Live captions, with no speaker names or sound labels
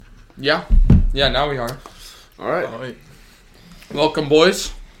Yeah. Yeah, now we are. All right. Welcome,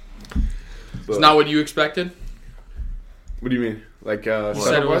 boys. It's not what you expected? What do you mean? Like, You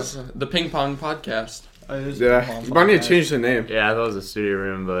said it was the Ping Pong Podcast. Yeah. You might need to change the name. Yeah, I thought it was a studio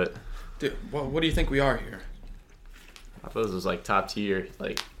room, but... Dude, well, what do you think we are here? I thought this was, like, top tier,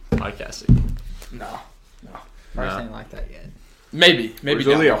 like, podcasting. No. Bryce ain't like that yet. Maybe There's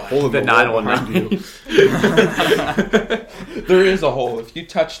really a hole in the wall behind you. There is a hole. If you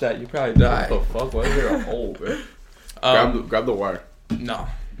touch that, you probably die. What the fuck? Why is there a hole, bro? Grab the wire. No,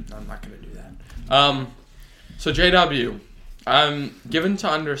 I'm not going to do that. So, JW, I'm given to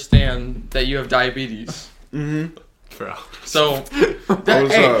understand that you have diabetes. Mm-hmm. Bro. So,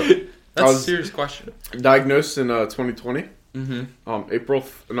 that's a serious question. Diagnosed in 2020. Mm-hmm.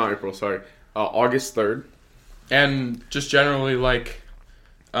 August 3rd. And just generally, like,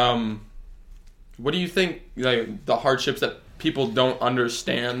 what do you think, like, the hardships that people don't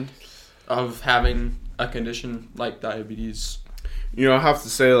understand of having a condition like diabetes? You know, I have to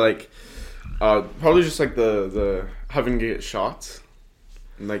say, like, probably just, like, the having to get shots.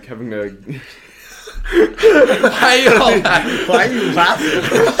 And, like, having to... Why are you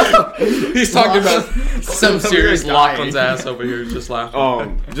laughing? He's talking about some serious Lachlan's ass over here just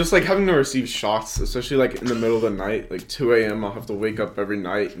laughing. Just like having to receive shots, especially like in the middle of the night, like 2 a.m. I'll have to wake up every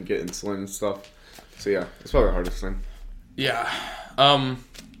night and get insulin and stuff. So yeah, it's probably the hardest thing. Yeah.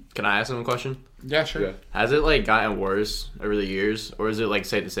 Can I ask him a question? Yeah, sure. Yeah. Has it, like, gotten worse over the years? Or is it, like,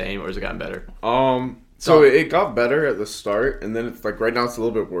 stayed the same? Or has it gotten better? So it got better at the start, and then it's like right now it's a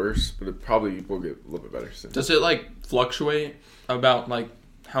little bit worse, but it probably will get a little bit better soon. Does it like fluctuate about like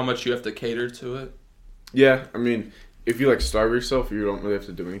how much you have to cater to it? Yeah, I mean, if you like starve yourself, you don't really have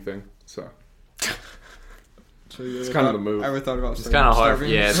to do anything. So it's kind of the move. I ever thought about It's kind of hard.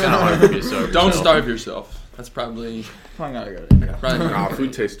 Yeah, it's kind of hard for you to starve Don't yourself. starve yourself. That's probably... I gotta go to Probably Nah,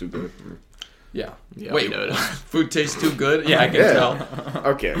 food tastes too good. Yeah. Yeah, Wait, we know it. food tastes too good? Yeah, I can tell.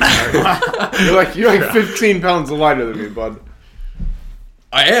 Okay. Right. You're like 15 pounds lighter than me, bud.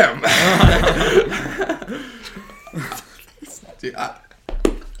 I am. Dude,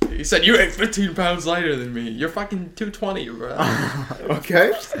 you said you ain't 15 pounds lighter than me. You're fucking 220, bro.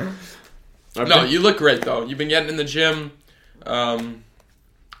 Okay. No, you look great, though. You've been getting in the gym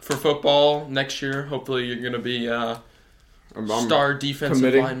for football next year. Hopefully you're going to be I'm star defensive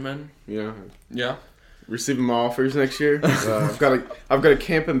committing. lineman. Yeah. Receiving my offers next year. I've got a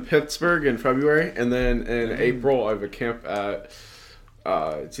camp in Pittsburgh in February, and then in April I have a camp at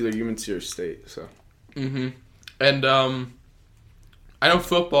it's either UNC or State. So. Mm-hmm. And I know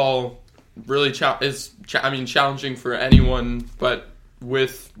football really is challenging for anyone, but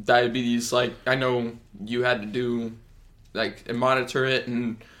with diabetes, like I know you had to do and monitor it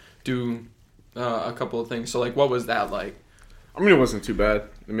and do a couple of things. So like, what was that like? I mean, it wasn't too bad.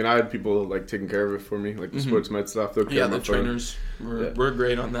 I mean, I had people like taking care of it for me, like the sports med stuff. Yeah, the trainers were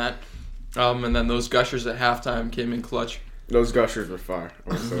great on that. And then those gushers at halftime came in clutch. Those gushers were fire. I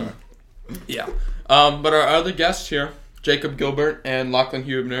want to say that. Yeah. But our other guests here, Jacob Gilbert and Lachlan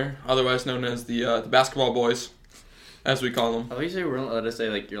Huebner, otherwise known as the basketball boys, as we call them. I thought you said we weren't allowed to say,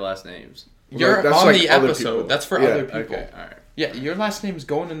 like, your last names. You're that's on like the other episode. people. That's for Yeah, other people. Okay, alright. Yeah, your last name's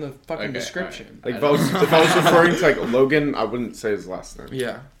going in the fucking description. Like if I was referring to like Logan, I wouldn't say his last name.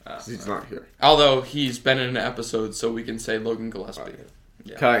 Yeah. 'Cause he's not here. Although he's been in an episode, so we can say Logan Gillespie. Okay.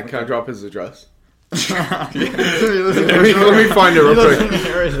 Yeah. Can I drop his address? let Let me find it real quick.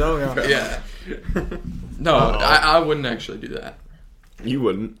 Arizona. Yeah. No, I wouldn't actually do that. You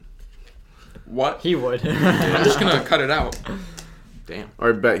wouldn't. What? He would. I'm just gonna cut it out. Damn.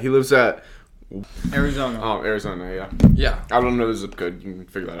 All right, bet he lives at Arizona. Oh, Arizona. Yeah. Yeah. I don't know the zip code. You can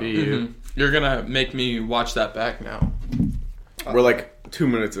figure that out. Mhm. You're gonna make me watch that back now. We're like 2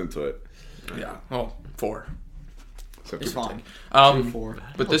 minutes into it. Yeah. Oh, 4. So It's fine. 4.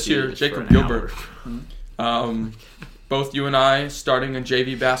 But this year, It's Jacob for an Gilbert. Both you and I starting in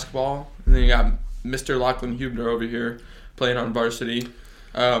JV basketball, and then you got Mr. Lachlan Huebner over here playing on varsity.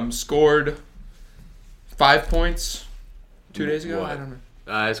 Scored 5 points 2 days ago. What? I don't know.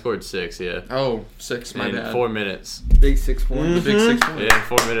 I scored 6, yeah. Oh, 6. My in bad. 4 minutes. Big 6'1". The big 6 one. Yeah,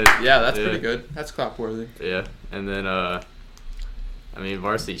 4 minutes. Yeah, that's pretty good. That's clap worthy. Yeah, and then, I mean,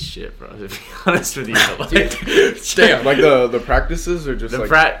 varsity's shit, bro, to be honest with you. Like, Damn. like the practices are just the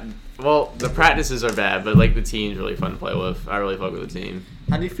like the practices are bad, but, like, the team's really fun to play with. I really fuck with the team.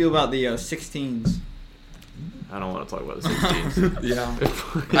 How do you feel about the 16s? I don't want to talk about the 16s.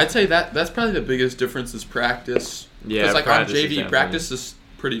 Yeah. I'd say that's probably the biggest difference is practice. Yeah, Because, like, on practice is JV, definitely- practice is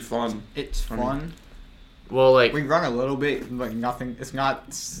pretty fun. It's fun. Well, like We run a little bit, but nothing. It's not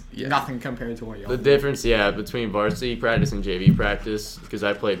Yeah. nothing compared to what y'all the do. difference, between varsity practice and JV practice, because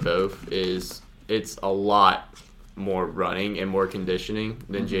I played both, is it's a lot more running and more conditioning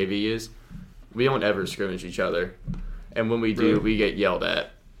than JV is. We don't ever scrimmage each other, and when we do, we get yelled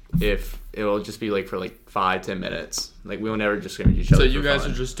at. If it'll just be like for like 5-10 minutes, like we don't ever just scrimmage each other. So you for guys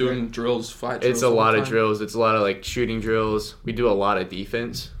fun. are just doing drills, flat drills. It's a all the lot of time? drills. It's a lot of like shooting drills. We do a lot of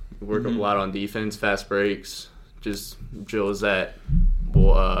defense. We work a lot on defense, fast breaks, just drills that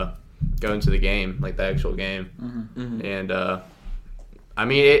will go into the game, like the actual game. And I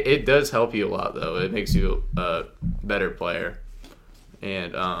mean, it does help you a lot though. It makes you a better player.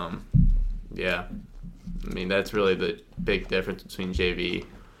 And yeah, I mean that's really the big difference between JV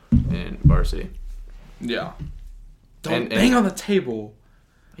and varsity. Yeah. Don't And- bang on the table.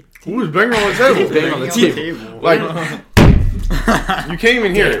 Who was banging on the table? Bang on the table. Like, you can't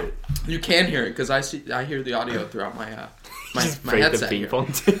even hear it. You can hear it because I hear the audio throughout my my Break the headset. beef Here. on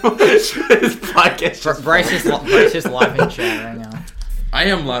the table. This podcast just Bryce is live in chat right now. I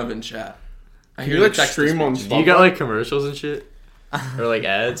am live in chat. I You hear like the text stream on speech. Do you got like commercials and shit? Or like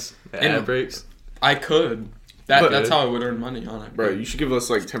ads? And- Ad breaks? I could. But- That's how I would earn money on it. Bro, you should give us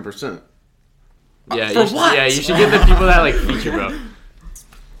like 10%. Yeah, for what? Yeah, you should get the people that like feature, bro.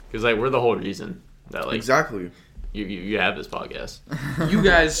 Because like we're the whole reason that like Exactly. you have this podcast. You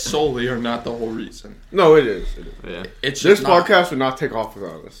guys solely are not the whole reason. No, it is. It is. Yeah. It's This just not. podcast would not take off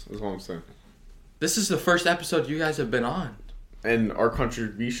without us, is what I'm saying. This is the first episode you guys have been on. And our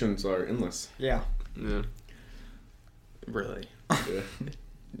contributions are endless. Yeah. Yeah. Really.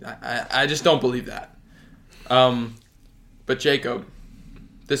 Yeah. I just don't believe that. But Jacob,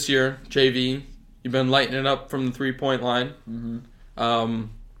 this year, JV, you've been lighting it up from the 3-point line.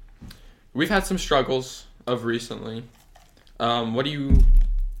 We've had some struggles of recently. What do you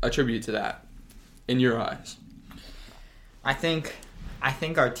attribute to that, in your eyes? I think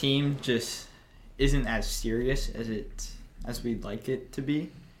our team just isn't as serious as we'd like it to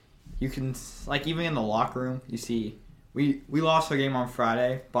be. You can like even in the locker room, you see we lost our game on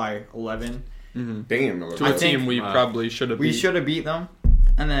Friday by 11. Damn. To I a think- team we probably should have We beat. should have beat them,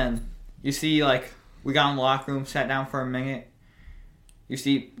 and then you see like we got in the locker room, sat down for a minute. You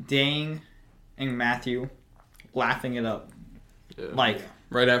see Dane and Matthew laughing it up, Yeah. like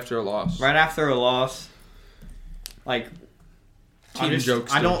Right after a loss. right after a loss. Like Team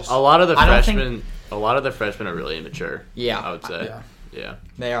jokes. I don't. A lot of the I don't freshmen are really immature. Yeah, I would say. Yeah. Yeah.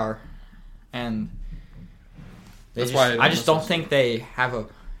 they are, and That's why I just don't think they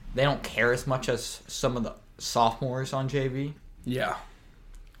don't care as much as some of the sophomores on JV. Yeah.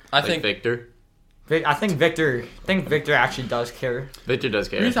 I Like think Victor. I think Victor actually does care. Victor does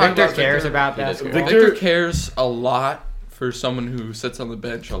care. Who you talking Victor about cares Victor? about He does that. care. Victor cares a lot for someone who sits on the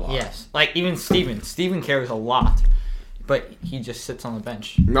bench a lot. Yes, like even Steven. Steven cares a lot, but he just sits on the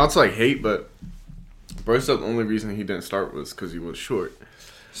bench. Not to like hate, but Bryce said the only reason he didn't start was because he was short.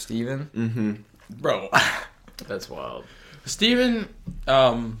 Steven? Mm-hmm. Bro. That's wild. Steven,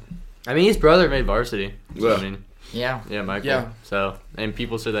 I mean, his brother made varsity. Yeah. I mean, Yeah. yeah, Michael. Yeah. So, and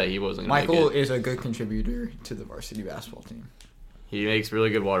people said that he wasn't going to Michael make it. is a good contributor to the varsity basketball team. He makes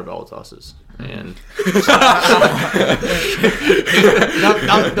really good water ball tosses. And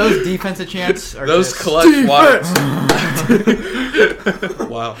Those defensive chants are those just, clutch water.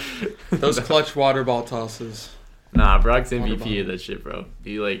 Wow. Those clutch water ball tosses. nah, Brock's Water MVP ball. of that shit, bro.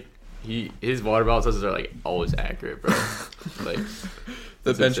 His water ball tosses are like always accurate, bro. Like The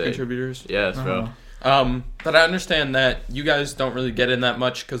That's bench insane. contributors. yes, bro. But I understand that you guys don't really get in that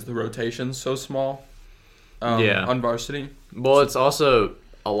much because the rotation's so small. Yeah. On varsity. Well, it's also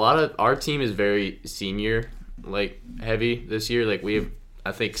a lot of our team is very senior like heavy this year. Like we have,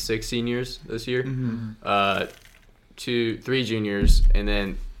 I think 6 seniors this year, 3 juniors, and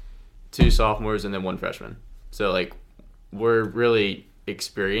then 2 sophomores, and then 1 freshman. So like we're really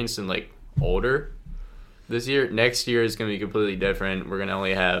experienced and like older this year. Next year is going to be completely different. We're going to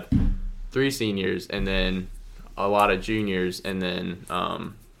only have 3 seniors and then a lot of juniors and then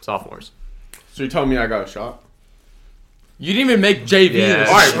sophomores. So you're telling me I got a shot? You didn't even make JV. Yeah. this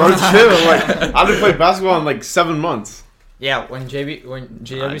All right, year. bro, chill. Like, I haven't played basketball in like 7 months. Yeah, when JW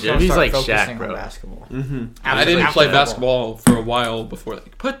JV's started like focusing Shaq, on bro. basketball. Mm-hmm. I didn't After play football. basketball for a while before.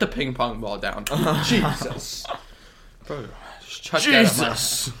 Like, put the ping pong ball down. Jesus. Bro, just chuck that at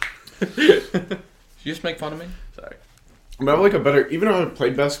my- Did you just make fun of me? Sorry. But I have like a better. Even if I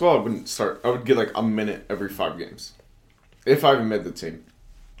played basketball, I wouldn't start. I would get like a minute every 5 games, if I even made the team.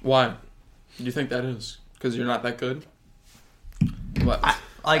 Why? Do you think that is? Because you're not that good? What?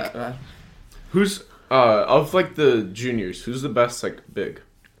 Who's of like the juniors? Who's the best like big?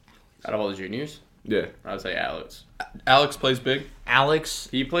 Out of all the juniors? Yeah. I would say Alex. Alex plays big. Alex,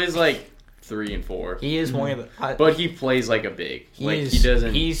 He plays like 3 and 4, he is one of the. but he plays like a big. Like is- he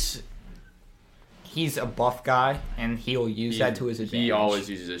doesn't. He's a buff guy, and he'll use that to his advantage. He always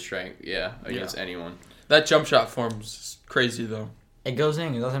uses his strength. Yeah, against anyone. That jump shot form's crazy though. It goes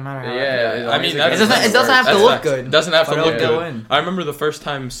in. It doesn't matter how. Yeah, I mean, it that's- doesn't have to That's look facts. good. It doesn't have to but look it'll go good. in. I remember the first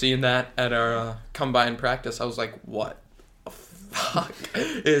time seeing that at our combine practice. I was like, "What the fuck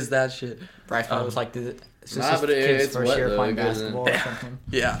is that shit?" Bryce probably was like, "Is this Nah, his but kid's it's first wet, year though. playing It goes in. basketball or something?"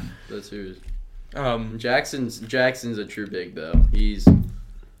 Yeah. That's serious. Um, Jackson's a true big though. He's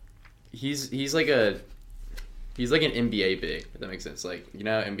like an NBA big. If that makes sense. Like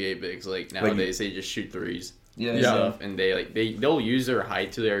NBA bigs like nowadays they just shoot threes and stuff, and they'll use their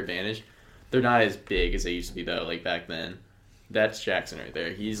height to their advantage. They're not as big as they used to be though. Like back then, that's Jackson right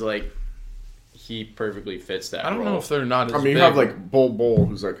there. He perfectly fits that. I don't role. know if they're not as I mean, big. you have like Bull,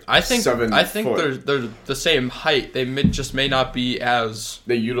 who's like I think 7 foot. they're the same height. They just may not be as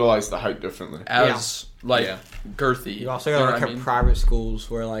They utilize the height differently. girthy. You also You gotta know look what at I mean? private schools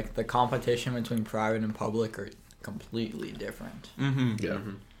where like the competition between private and public are completely different. Mm-hmm. Yeah.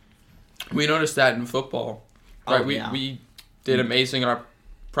 We noticed that in football. Oh, Right, yeah. we did amazing in our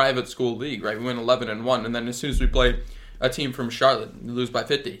private school league. Right, we went 11-1, and then as soon as we played a team from Charlotte, we lose by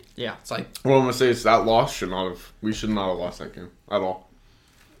 50. Yeah. It's like What I'm gonna say is that loss we should not have lost that game at all.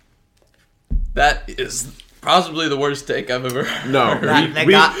 that is possibly the worst take I've ever heard. No,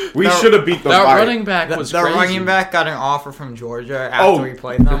 That- we should have beat them. That by running back The, was the crazy. running back got an offer from Georgia after we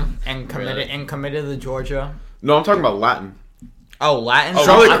played them and Really? committed to Georgia. No, I'm talking about Latin. Oh, Latin. Oh,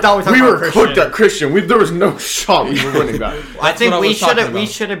 Charlotte, I thought we talking were about cooked Christian. at Christian. There was no shot we were winning that. I That's think what I we was should talking have. We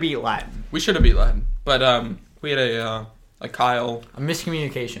about. should have beat Latin. We should have beat Latin, but we had a Kyle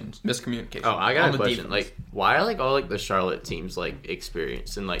Miscommunications. miscommunication. Oh, I got On a the question. defense. Like, why are like all like the Charlotte teams like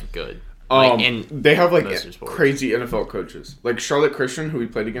experienced and like good? Like, and They have like most sports. crazy NFL coaches. Like Charlotte Christian, who we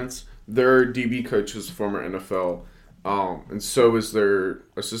played against, their DB coach is former NFL, and so is their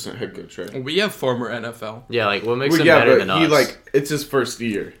assistant head coach, right? We have former NFL. yeah, like what makes Well, them yeah, better but than he us? like it's his first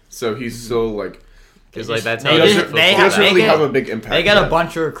year, so he's still like Because like that's They how just- it is. they he have- doesn't they really get- have a big impact. They got yet. a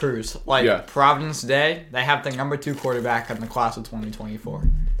bunch of recruits. Like Yeah. Providence Day, they have the number 2 quarterback in the class of 2024.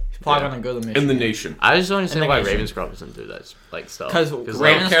 He's probably Yeah. gonna go to Michigan. in the nation. I just don't understand the why nation. Ravenscroft doesn't do that like stuff. Because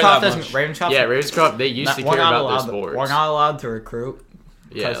like, Ravenscroft doesn't. yeah, Ravenscroft they used to we're care not about allowed. their sports. We're not allowed to recruit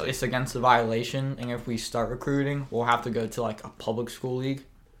yeah, because like, it's against the violation. And if we start recruiting, we'll have to go to like a public school league,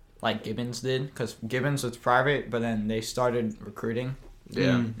 like Gibbons did. Because Gibbons was private, but then they started recruiting, yeah.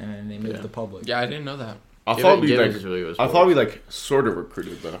 and then they moved Yeah. to public. Yeah, I didn't know that. I thought we Gibbons like, really was I thought we like sort of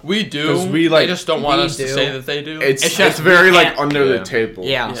recruited though. We do. 'Cause we, like- they just don't want we us to do. say that they do. It's It's just very we like can't- under Yeah. the table,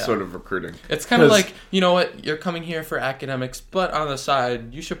 Yeah. sort of recruiting. It's kind of 'Cause- like, you know what, you're coming here for academics, but on the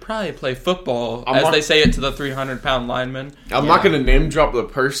side, you should probably play football, I'm as not- they say it to the 300-pound lineman. I'm not gonna name drop the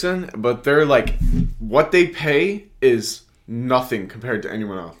person, but they're like, what they pay is nothing compared to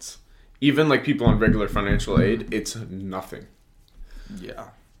anyone else. Even like people on regular financial aid, it's nothing. Yeah.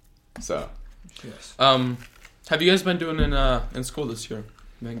 So Yes. Have you guys been doing in school this year?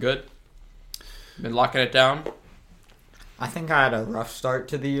 Been good? Been locking it down? I think I had a rough start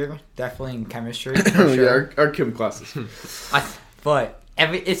to the year, definitely in chemistry. For yeah, sure. our Kim classes. But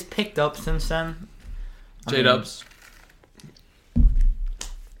it's picked up since then. I mean, J-Dubs?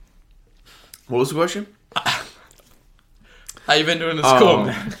 What was the question? How you been doing in school, Oh.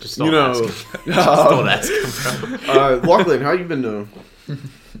 man? Just You don't know, ask him, bro. Lachlan, how you been doing?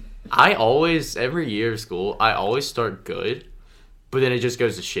 I always every year of school I always start good, but then it just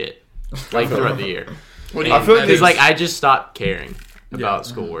goes to shit like throughout the year. What do you I feel like Because it's- like I just stopped caring Yeah. about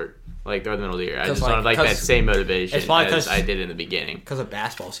schoolwork like throughout the middle of the year. I 'Cause, just don't have like that 'cause same motivation it's probably as 'cause- I did in the beginning. because of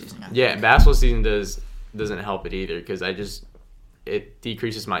basketball season. I think. Yeah, basketball season doesn't help it either because it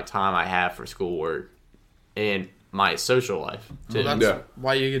decreases my time I have for schoolwork and my social life too. Well, that's Yeah.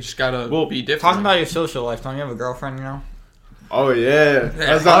 why you just gotta be different. Talking about your social life, don't you have a girlfriend now? Oh yeah,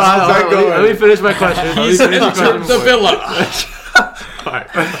 how's Hold that going? Let me finish my question. Let me He's finish my entered question the before- villa.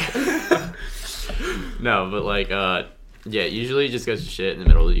 Alright. No, but like, yeah, usually it just goes to shit in the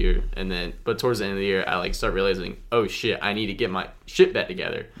middle of the year, and then, but towards the end of the year, I like start realizing, oh shit, I need to get my shit back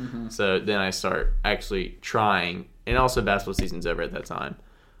together. So then I start actually trying, and also basketball season's over at that time.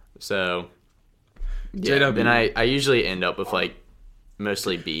 So, yeah, JW. then I usually end up with like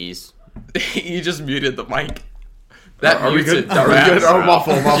mostly B's. You just muted the mic. That Are we mutes good? it. Are we good? Oh, my fault,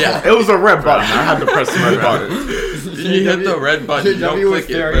 my Yeah. fault. It was a red button. I had to press the red button. You hit the red button. Don't JW was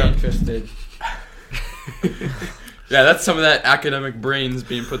click it, very bro. interested. Yeah, that's some of that academic brains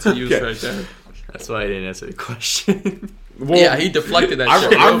being put to use Okay. right there. That's why I didn't answer the question. Well, Yeah, he deflected that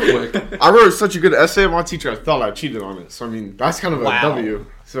shit real quick. I wrote such a good essay. My teacher, I thought I cheated on it. So I mean, that's kind of a Wow. W.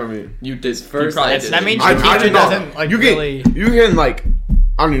 So I mean, You did First, you probably that did. means I your teacher did not. doesn't like You really. can like,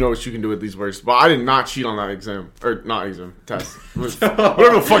 I don't even know what you can do with these words, but I did not cheat on that exam or not exam test.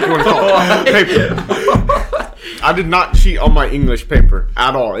 Whatever the fuck you want to call it. Paper. I did not cheat on my English paper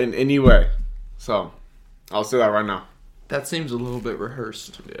at all in any way. So I'll say that right now. That seems a little bit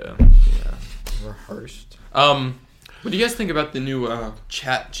rehearsed. Yeah. Rehearsed. What do you guys think about the new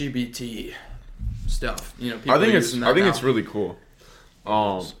Chat GBT stuff? You know, people I think are it's using that now. it's really cool.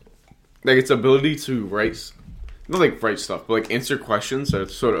 Like its ability to write, not like write stuff, but like answer questions that are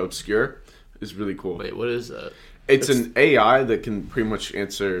sort of obscure is really cool. Wait, what is that? It's an AI that can pretty much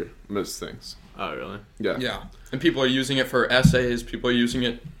answer most things. Oh, really? Yeah. Yeah, and people are using it for essays. People are using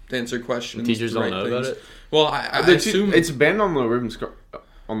it to answer questions. Teachers to don't write know things. about it. Well, I assume it's banned on the ribbon scar.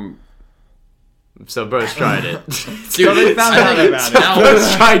 So bro's tried it. Dude, they found I out think about it. now-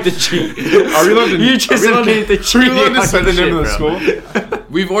 Bro's tried to cheat. Are we allowed to? You just are we allowed admitted the to, are we allowed cheating to say the on name of the shit, school?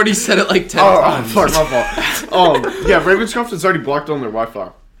 We've already said it like 10 Oh, times. fuck, my fault. Yeah, Ravenscroft is already blocked on their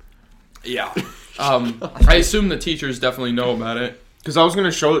Wi-Fi. Yeah. I assume the teachers definitely know about it. Because I was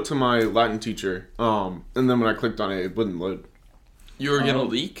gonna show it to my Latin teacher, and then when I clicked on it, it wouldn't load. You were gonna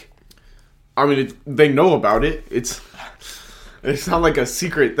leak? I mean, they know about it. It's not like a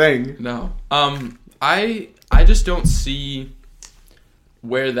secret thing. No. I just don't see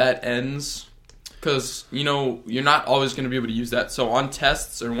where that ends. Because, you know, you're not always going to be able to use that. So on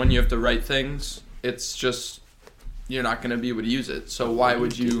tests or when you have to write things, it's just, you're not going to be able to use it. So why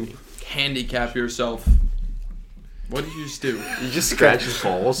would you handicap yourself? What did you just do? You just scratch his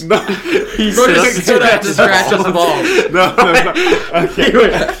balls. No, He Bro just stood up to scratch his balls. no.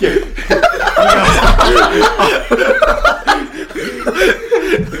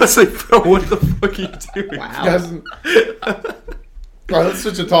 I was like, bro, what the fuck are you doing? Wow. Bro, that's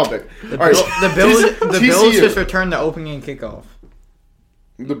such a topic. The All right, Bills TCU. just returned the opening kickoff.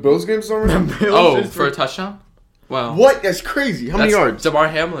 The Bills game's over. Oh, for a touchdown? Wow. What? That's crazy. How many yards? DeMar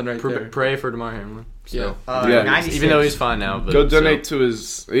Hamlin right there. Pray for DeMar Hamlin. Yeah. Yeah. 96. Even though he's fine now. But Go donate to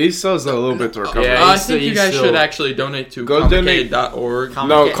his. He still has a little bit to recover. Yeah, I he's think you he's guys still- should actually donate to Go donate- comicade.org.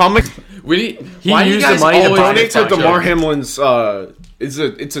 No, comic. We need. He why do you used the guys money to always buy Donate make to fun of DeMar jokes? Hamlin's.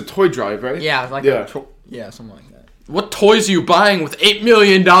 It's a toy drive, right? Yeah, like Yeah. something like that. What toys are you buying with $8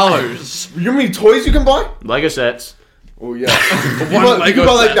 million? You know how many toys you can buy? Lego sets. Oh yeah. One Lego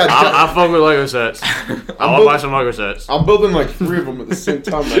like set. that. I fuck with Lego sets. I want to buy some Lego sets. I'm building like 3 of them at the same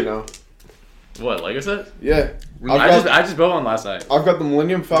time right now. What, Lego sets? Yeah. I just built one last night. I've got the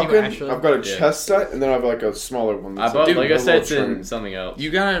Millennium Falcon. actually? I've got a Yeah. chest set, and then I have like a smaller one. I bought Dude, Lego a sets little and train. something else. You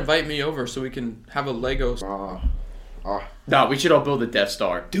gotta invite me over so we can have a Lego. No, we should all build a Death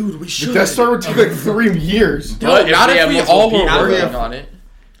Star. Dude, we should. The Death Star would take like 3 years. No, But if not they if have we multiple all were people, working yeah. on it.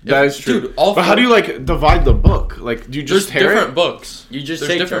 That is true. Dude, all but how four- do you like divide the book? Like, do you There's just tear different it? books. You just There's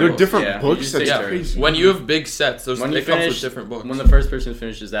take different They're books. different Yeah, books. you just That's take Yeah, crazy. when you have big sets, When it you comes with finish, different books. when the first person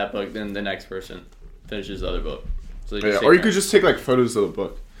finishes that book, then the next person finishes the other book. So they Yeah, just or you take could just take like photos of the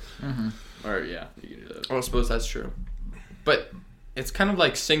book. turns. Or yeah, you can do that. Oh, I suppose that's true. But it's kind of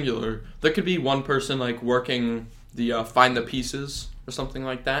like singular. There could be one person like working the find the pieces or something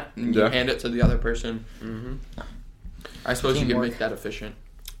like that, and you Yeah. hand it to the other person. Mm-hmm. I suppose you Teamwork. can make that efficient.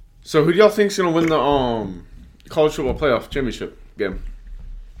 So who do y'all think's gonna win the college football playoff championship game?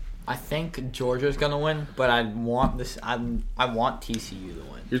 I think Georgia's gonna win, but I want this. I want TCU to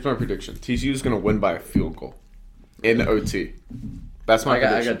win. Here's my prediction: TCU's gonna win by a field goal in OT. That's my I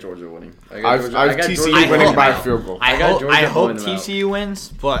prediction. got Georgia winning. I've TCU Georgia winning by a out. field goal. I got Georgia I hope blowing them out. TCU wins,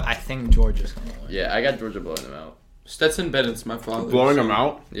 but I think Georgia's gonna win. Yeah, I got Georgia blowing them out. Stetson Bennett's my father. Blowing them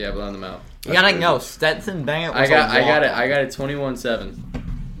out. Yeah, blowing them out. You gotta know Stetson Bennett was I got a it 21-7.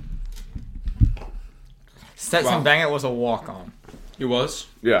 Stetson Wow. Bennett was a walk on, He was.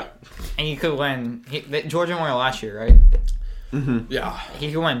 Yeah. and you could win. Georgia won it last year, right? Yeah.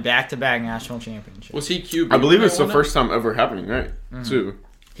 He could win back-to-back national championships. Was he QB? I believe when it's they the won first time ever happening, right? Too.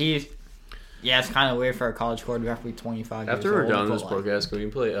 He's yeah, it's kind of weird for a college quarterback to be 25 After years we're old. done with but, this like, podcast, can we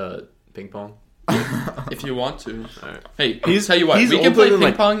play ping pong? it? If you want to. Alright. Hey, He's- tell you what, he's we can older play than, ping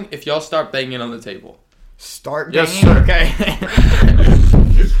like- pong if y'all start banging on the table. Start Yes, banging? sir.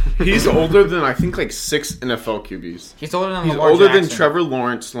 Okay. He's older than I think like 6 NFL QBs. He's older than He's Lamar older Jackson. than Trevor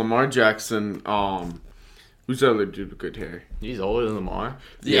Lawrence, Lamar Jackson. Who's the other dude with good hair? He's older than Lamar.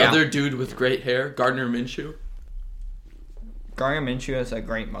 The Yeah. other dude with great hair, Gardner Minshew. Gardner Minshew has a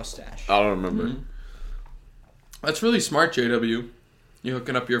great mustache. I don't remember. Mhm. That's really smart, JW. You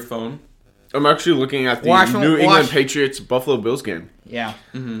hooking up your phone. I'm actually looking at the Watch- New England watch. Patriots Buffalo Bills game. Yeah.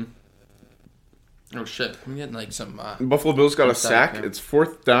 Mm-hmm. Oh shit! I'm getting like some. Buffalo Bills got a Inside sack. camp. It's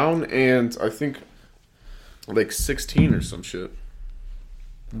 4th down, and I think like 16 or some shit.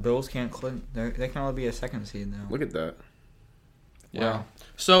 The Bills can't click. They can only be a 2nd seed now. Look at that. Yeah. Wow.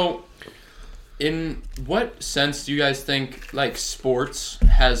 So, in what sense do you guys think like sports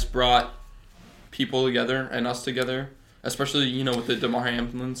has brought people together and us together, especially with the DeMar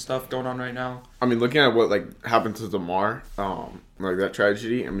Hamlin stuff going on right now? I mean, looking at what like happened to DeMar, like that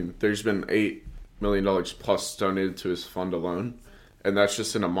tragedy. I mean, there's been $8 million plus donated to his fund alone, and that's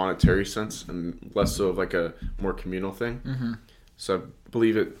just in a monetary sense and less so of like a more communal thing. Mm-hmm. So I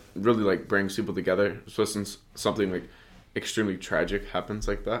believe it really like brings people together, especially since something like extremely tragic happens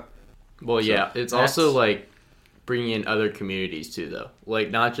like that. Well, So yeah, it's also like bringing in other communities too, though.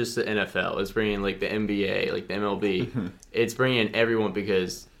 Like not just the NFL, it's bringing in like the NBA, like the MLB. It's bringing in everyone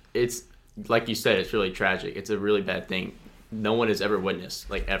because it's like you said, it's really tragic. It's a really bad thing. No one has ever witnessed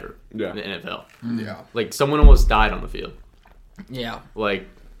like ever in the NFL. Yeah. Like someone almost died on the field. Yeah. Like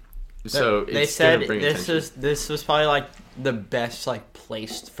so they it's said gonna bring attention. this was probably like the best like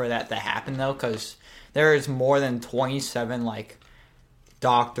place for that to happen though, because there is more than 27 like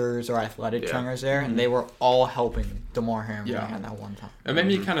doctors or athletic trainers there, and they were all helping DeMar Hamlin at that one time. It made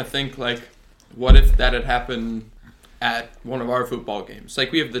me kind of think like, what if that had happened at one of our football games?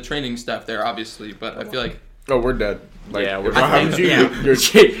 Like we have the training staff there, obviously, but I feel like Oh, we're dead. Like, Yeah, if we're that happens to you, yeah. you're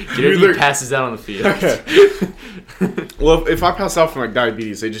JW either- passes out on the field. Well, if I pass out from like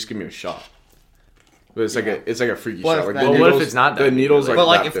diabetes, they just give me a shot. But it's like a freaky What shot. if Like that- the Well, what if needles, it's not the that needles big? like But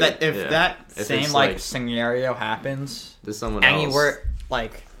like that if big. Yeah. that If same it's, like like- scenario happens There's someone else. anywhere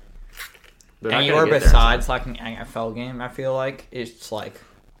like They're not gonna anywhere get there. besides like an NFL game, I feel like it's like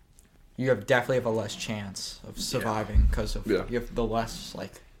you definitely have a less chance of surviving because of Yeah. you have the less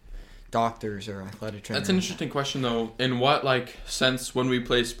like doctors or athletic trainers. that's an interesting question though. In what like sense when we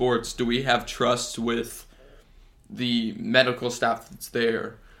play sports do we have trust with the medical staff that's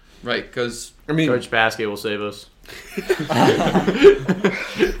there, right? Because I mean, Coach Basket will save us.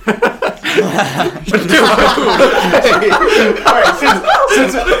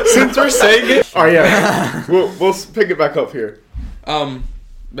 Alright, since we're saying it, oh yeah, we'll pick it back up here.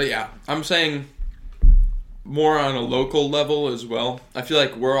 But yeah, I'm saying more on a local level as well. I feel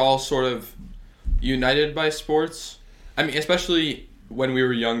like we're all sort of united by sports. I mean, especially when we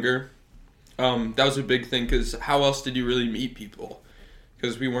were younger. That was a big thing because how else did you really meet people?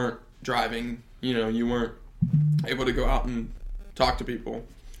 Because we weren't driving, you weren't able to go out and talk to people.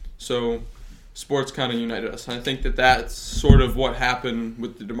 So sports kind of united us. And I think that that's sort of what happened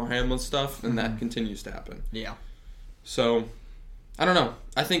with the DeMar Hamlin stuff, and that continues to happen. Yeah. So, I don't know.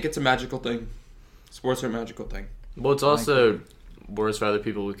 I think it's a magical thing. Sports are a magical thing. Well, it's also worse for other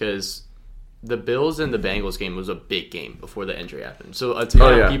people because the Bills and the Bengals game was a big game before the injury happened. So a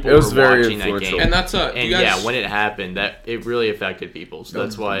ton of people it was were very watching that influential. game. And that's And yeah, when it happened, that it really affected people. So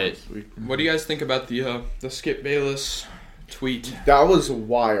that's why what do you guys think about the Skip Bayless tweet? That was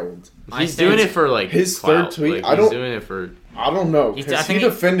wild. he's doing it for like his clout. third tweet, Like, I he's don't- doing it for I don't know I because he think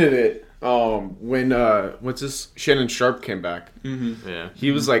defended it when what's this Shannon Sharp came back. yeah. He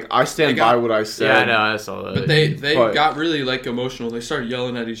was like, I stand They got- by what I said. Yeah, I know. I saw that. But they But- got really like emotional. They started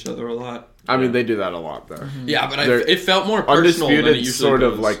yelling at each other a lot. I mean, they do that a lot though. Yeah, but They're it felt more personal than it Undisputed, usually sort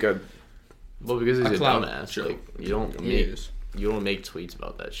goes. of like a Well, because he's A a clown. dumbass. Sure. Like you don't He make is. tweets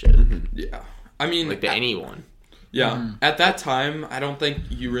about that shit. Yeah. I mean, Like to anyone. yeah. At that time, I don't think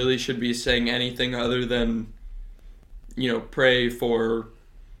you really should be saying anything other than, pray for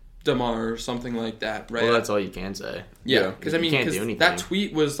DeMar or something like that, right? Well, that's all you can say. yeah, yeah. because I You mean, can't do 'cause anything. that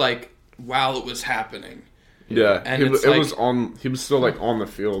tweet was like while it was happening. yeah. And He it's it like- was on. He was still like on the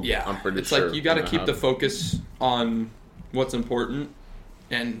field. Yeah, I'm pretty it's sure. like you got to when that keep the happened. focus on what's important,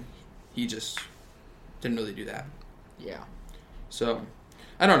 and he just didn't really do that. Yeah. So,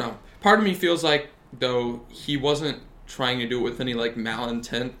 I don't know. Part of me feels like though he wasn't trying to do it with any like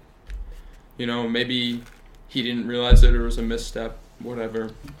malintent. Maybe he didn't realize that it was a misstep.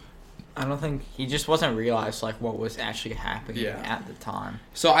 Whatever. I don't think he just wasn't realized like what was actually happening Yeah. at the time.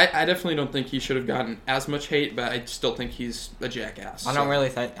 So I definitely don't think he should have gotten as much hate, but I still think he's a jackass. I don't really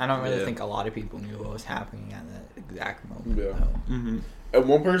Yeah. think a lot of people knew what was happening at that exact moment. Yeah. Though. Mm-hmm. And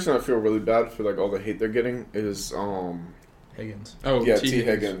one person I feel really bad for like all the hate they're getting is Higgins. Oh, yeah, T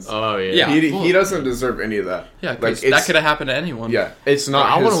Higgins. Oh yeah. Yeah. He doesn't deserve any of that. Yeah, Like, because it's- that could have happened to anyone. Yeah, it's not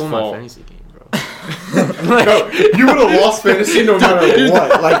I would his have won my fault. fantasy game, bro. No, you would have lost fantasy no matter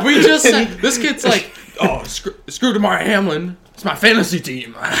what. Like We just said this kid's like, oh, screw DeMar Hamlin. It's my fantasy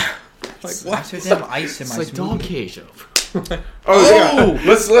team. Like what? What's with them ice in It's my like dog smoothie? cage over. Oh, yeah.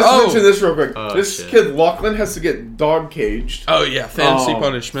 Let's Oh. mention this real quick. Oh, this shit. kid Lachlan has to get dog caged. Oh yeah, fantasy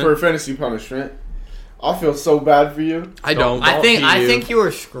punishment. For fantasy punishment. I feel so bad for you. I don't. I think you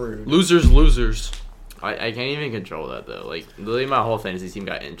were screwed. Losers. I can't even control that though. Like literally, my whole fantasy team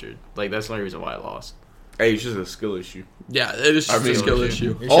got injured. Like that's the only reason why I lost. Hey, it's just a skill issue. Yeah, it is just a skill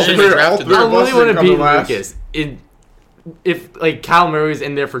issue. All Should've three drafted of I them. us really want to didn't come beat in last. Lucas. If like Cal Murray was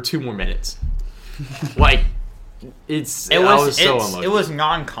in there for 2 more minutes, like I was so unlucky. It was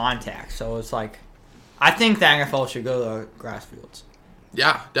non-contact, so it's like, I think the NFL should go to grass fields.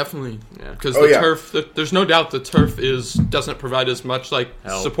 Yeah, definitely. Yeah. Because Oh, the yeah. turf, there's no doubt the turf doesn't provide as much like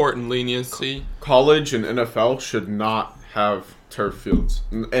Help. support and leniency. College and NFL should not have turf fields,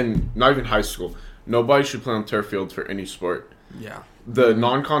 and not even high school. Nobody should play on turf fields for any sport. Yeah. The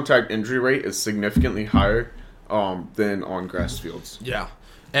non-contact injury rate is significantly higher than on grass fields. Yeah,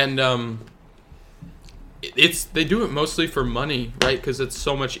 and they do it mostly for money, right? Because it's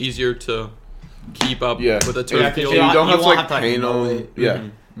so much easier to keep up Yeah. with a Yeah, turf 'cause field. you don't have to won't like paint mow them. it. Yeah.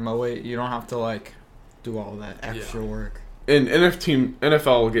 Mow it. You don't have to like do all that extra work. And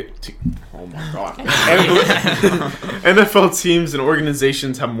NFL will get. Oh my god. NFL teams and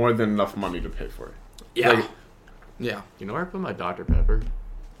organizations have more than enough money to pay for it. Yeah. Like, Yeah. You know where I put my Dr. Pepper?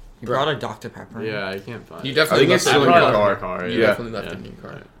 You brought a Dr. Pepper. Yeah, I can't find You it. definitely I think it's left it still in in your your car. car. You Yeah. definitely left Yeah. it in your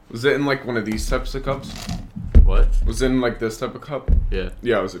car. was it in like one of these types of cups? What? Was it in like this type of cup? Yeah.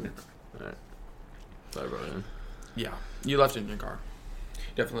 Yeah, it was in. So I brought it in. Yeah, you left it in your car.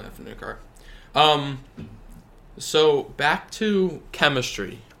 Definitely left it in your car. So back to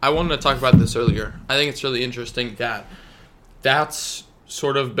chemistry. I wanted to talk about this earlier. I think it's really interesting that that's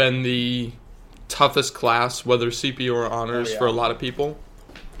sort of been the toughest class, whether CP or honors, for a lot of people.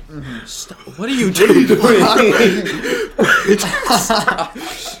 Stop. What are you doing?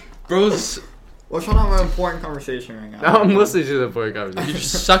 Bros, We're trying to have an important conversation right now. No, I'm listening to the point conversation. you're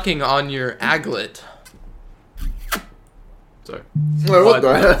sucking on your aglet. Sorry. Wait, what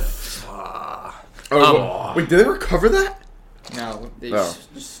the heck? Um, Wait, did they recover that? No, they No.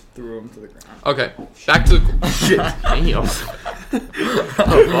 just threw him to the ground. Okay, back to the Damn.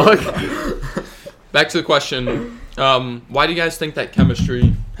 back to the question. Why do you guys think that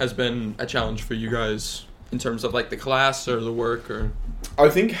chemistry has been a challenge for you guys in terms of like the class or the work or? I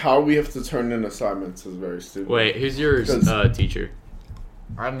think how we have to turn in assignments is very stupid. Wait, who's your Because- teacher?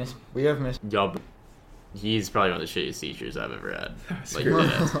 We have missed. Yup. He's probably one of the shittiest teachers I've ever had. Like, great.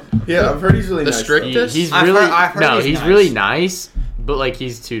 deadass. Yeah, I've heard he's really The nice. strict- though. He's I've really heard no, he's he's nice. really nice, but like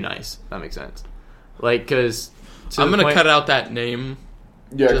he's too nice. That makes sense. Like, cause I'm gonna cut out that name.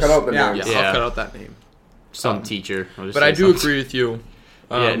 Yeah, Just- cut out the Yeah, names. Yeah. I'll cut out that name. some teacher. I'll just But say I do some- agree with you.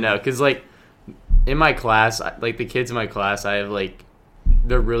 Yeah, no, cause like in my class, like the kids in my class, I have like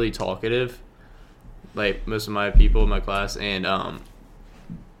they're really talkative. Like most of my people in my class, and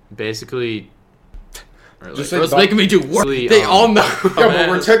basically, or, like, Just It was Doc- making me do work. Really, They all know. Yeah, but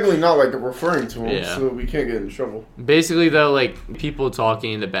we're technically not like referring to him, Yeah. so we can't get in trouble. basically though, like people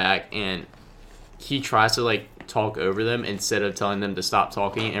talking in the back, and he tries to like talk over them instead of telling them to stop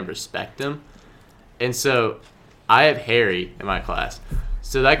talking and respect them. And so I have Harry in my class,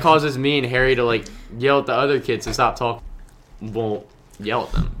 so that causes me and Harry to like yell at the other kids to stop talking. Won't yell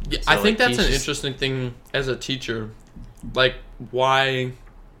at them. Yeah, So, I think like, that's he's an just- interesting thing as a teacher. Like, why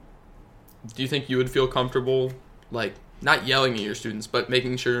do you think you would feel comfortable, like, not yelling at your students, but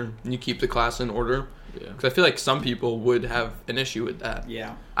making sure you keep the class in order? Yeah. Because I feel like some people would have an issue with that.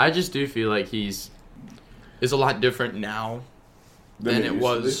 Yeah. I just do feel like he's It's a lot different now than it used to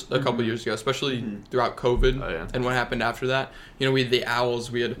was be. a couple years ago, especially throughout COVID Oh, yeah. and what happened after that. You know, we had the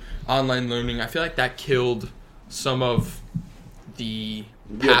owls, we had online learning. I feel like that killed some of the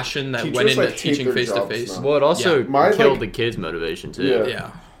Yeah, passion that teachers, went into like, hate teaching their face to jobs face. now. well, it also Yeah. My, killed like- the kids' motivation too. Yeah.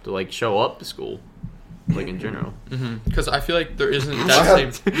 Yeah. To like show up to school, like in general. Because I feel like there isn't I that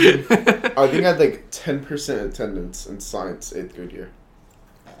had- same. I think I had like 10% attendance in science 8th grade year.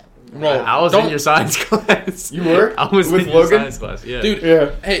 Well, I was don't- in your science class. You were? I was With in your Logan? science class. Yeah. Dude,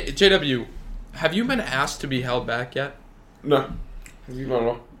 Yeah. hey, JW, have you been asked to be held back yet? No. Not at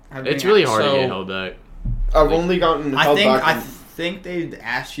all. It's really hard to So- get held back. I've only gotten held back. I think they'd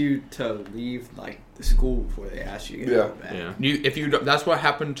ask you to leave like the school before they ask you to get Yeah. held back. Yeah. That's what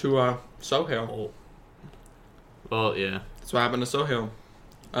happened to Sohail. Well, yeah. That's what happened to Sohail.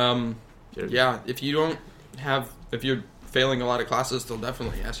 Yeah, if you're failing a lot of classes, they'll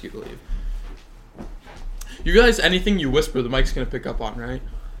definitely ask you to leave. You guys, anything you whisper, the mic's gonna pick up on, right?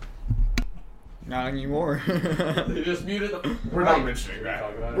 Not anymore. You just muted the. We're not mentioning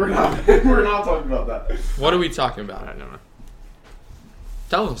that. We're not. We're not talking about that. What are we talking about? I don't know.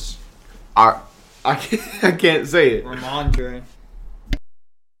 Tell us. I can't say it. Ramondre.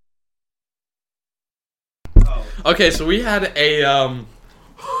 Okay, so we had a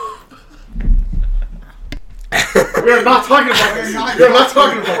We are not talking about this. We are not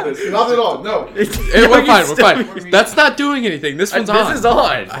talking about this. Not at all. No. Hey, we're fine. That's not doing anything. This one's on. This is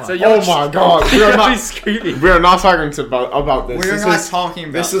on. So Oh my god. We are not screaming. We are not talking about this. We're not talking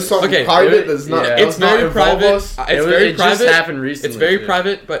about this is something Okay, private that's not yeah. It's very private. It's very It private. just happened recently. It's very too.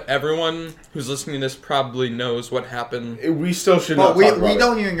 private, but everyone who's listening to this probably knows what happened. We still should But not we talk about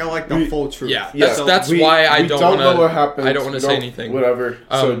don't even know like the We- full truth. Yeah, Yeah, that's We- why I we don't know what want happened. I don't want to We say anything. Whatever.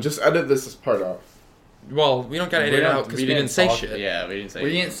 So Um, just edit this part out. Well, we don't gotta edit it out because we didn't say talk- shit. Yeah, we didn't say.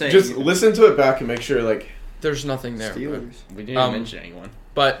 We didn't say. Just listen to it back and make sure like There's nothing there. Steelers. We didn't mention anyone.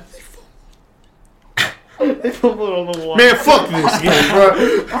 But man, fuck this game,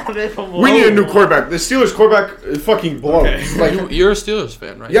 bro. We need a new quarterback. The Steelers quarterback fucking blows. Okay. Like you're a Steelers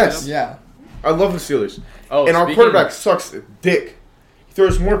fan, right? yes, Yeah. I love the Steelers. Oh, And our speaking- quarterback sucks dick. He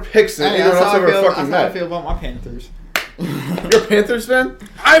throws more picks than anyone else ever fucking That's how I met. feel about my Panthers. You're a Panthers fan?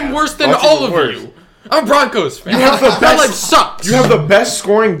 I'm worse than That's all even of worse. you. I'm a Broncos fan. You have the That life best. sucks. You have the best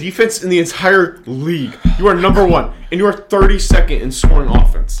scoring defense in the entire league. You are number one, and you are 32nd in scoring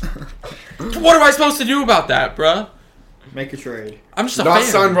offense. What am I supposed to do about that, bruh? Make a trade. I'm just a Not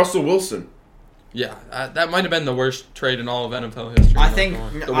fan. sign Russell Wilson. Yeah, that might have been the worst trade in all of NFL history. I I'm think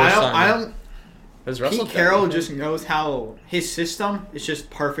not going. The I worst don't. signing. Is Russell Pete Carroll Wilson- just knows how his system is just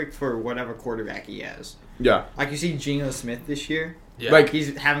perfect for whatever quarterback he has. Yeah, Like you see Geno Smith this year, Yeah. like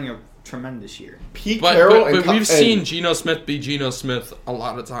he's having a tremendous year. Pete But Carroll. and we've and seen Geno Smith be Geno Smith a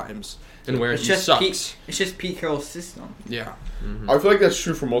lot of times, and where It's he just sucks. Pete Carroll's system. Yeah. I feel like that's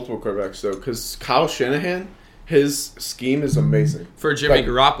true for multiple quarterbacks though, because Kyle Shanahan, his scheme is amazing For Jimmy Like-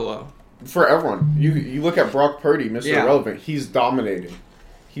 Garoppolo. for everyone. You look at Brock Purdy, Mr. Yeah. Irrelevant. He's dominating.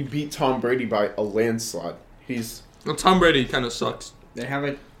 He beat Tom Brady by a landslide. He's Well, Tom Brady kind of sucks. They have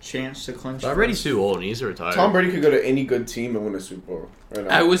a chance to clinch. Tom Brady's too old and he's retired. Tom Brady could go to any good team and win a Super Bowl right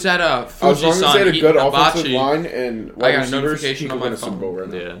now. I was at a As long as they Fuji-san had a eating good offensive hibachi. line and I wide got a receivers, notification he on could my win a Super phone. Bowl right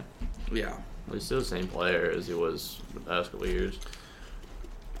now. Yeah. Yeah. Well, he's still the same player as he was the past couple of years.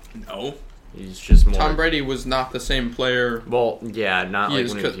 No. He's just more. Tom Brady was not the same player Well, yeah, not he like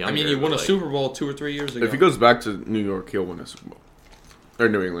is. when he was 'Cause- younger. I mean, he won a but, like, Super Bowl 2 or 3 years ago. If he goes back to New York, he'll win a Super Bowl. Or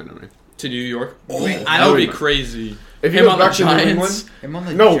New England, I mean. to New York, Wait, that would be don't- crazy. If he Him goes on the back to New Giants, England, Him on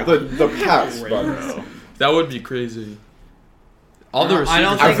the no, Giants. the Pats. But bro. that would be crazy. All the I receivers.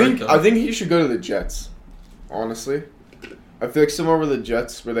 don't I are think good, I though. think he should go to the Jets. Honestly, I feel like somewhere with the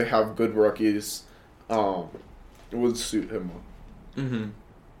Jets where they have good rookies, would suit him well. Mm-hmm.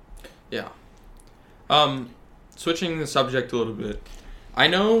 Yeah. Switching the subject a little bit. I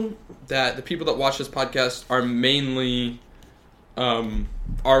know that the people that watch this podcast are mainly,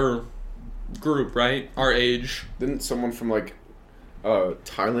 our group, right? Our age. Didn't someone from like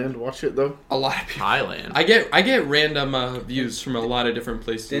Thailand watch it though? A lot of people. Thailand. I get random views from a lot of different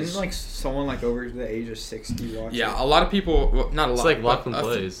places. Didn't like someone like over the age of 60 watch Yeah, it? a lot of people. Well, not a lot. like but Lachlan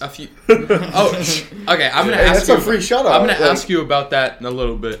plays. A few. Oh, okay. I'm gonna Hey, ask that's you. a free shout out. I'm gonna Like, ask you about that in a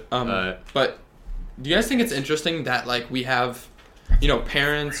little bit. Alright. But do you guys think it's interesting that like we have,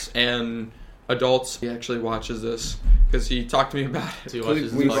 parents and adults? He actually watches this because he talked to me about it. So he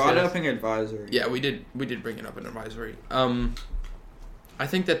watches We this brought podcast? up an advisory. Yeah, we did bring it up in advisory. I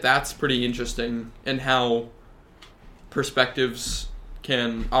think that's pretty interesting and how perspectives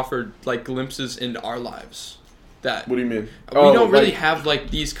can offer like glimpses into our lives that What do you mean? we don't really like, have like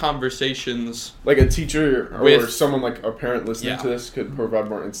these conversations. like a teacher or With- someone like a parent listening Yeah. to this could provide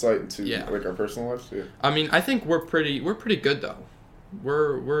more insight into Yeah. like our personal lives. Yeah. I mean, I think we're pretty good though.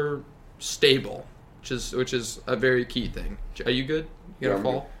 We're stable, which is a very key thing. Are you good? You gonna I'm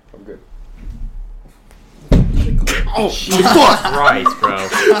fall? Good. I'm good. Oh, fuck! Christ, bro.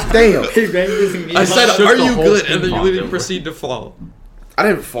 Damn! I said, shook "Are the you whole good?" thing And then you popped literally over. proceed to fall. I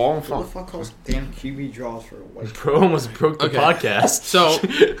didn't fall. I'm What the fine. fuck calls damn QB draws for a white? Bro almost broke the Okay. podcast. So,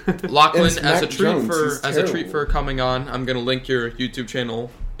 Lachlan, It's as a Mac treat Jones. for He's terrible. coming on, I'm gonna link your YouTube channel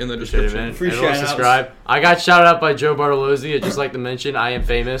in the Appreciate it, description. man. Free Everyone shout-outs. subscribe. I got shouted out by Joe Bartolozzi. I'd just like to mention I am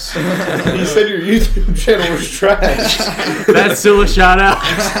famous. He said your YouTube channel was trash. That's still a shout out.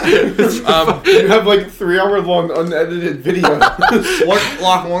 You have like 3 hour long unedited video.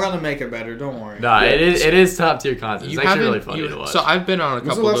 Lock, we're gonna make it better. Don't worry. Nah, it is top tier content. It's actually really funny to watch. So I've been on a When's the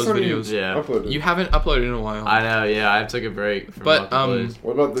couple of last those time you videos. Yeah. uploaded? You haven't uploaded in a while. I know, yeah. I took a break from But, Multiple Plays.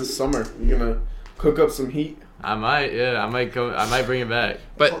 What about this summer? You gonna cook up some heat? I might, yeah. I might bring it back.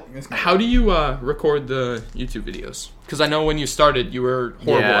 But how do you record the YouTube videos? Because I know when you started, you were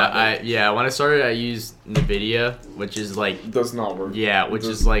horrible at it. When I started, I used NVIDIA, which is like, Does not work. yeah, which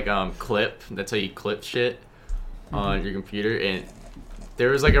Does- is like clip. That's how you clip shit on your computer, and there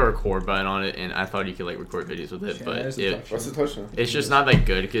was like a record button on it, and I thought you could like record videos with it, Yeah, but there's a touch. What's the touchdown? it's just not that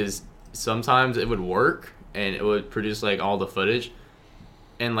good because sometimes it would work, and it would produce like all the footage,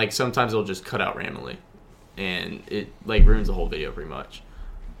 and like sometimes it'll just cut out randomly, and it like ruins the whole video pretty much.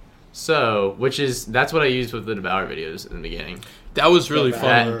 So, that's what I used with the Devour videos in the beginning. That was really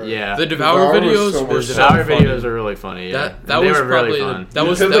fun. Yeah, The Devour videos so were much so Devour funny. videos are really funny. Yeah, That they was were probably really fun.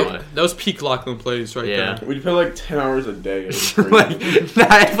 that was peak Lachlan plays right Yeah. there. We'd play like 10 hours a day. It was crazy.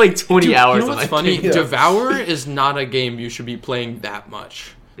 I have like 20 Dude, hours. You know on what's my funny? game. Devour is not a game you should be playing that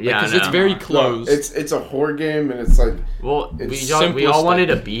much. Yeah, because I it's know. very No, closed. it's a horror game, and it's like Well, It's we all simplistic. wanted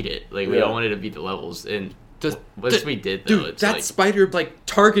to beat it. Like we Yeah. all wanted to beat the levels, and Just- once we did, though, Dude, it's that like spider like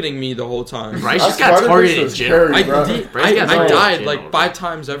targeting me the whole time. Bryce That just got spider targeted bitch in was general. scary. I, Bro. did, Bryce got I targeted died in like general, 5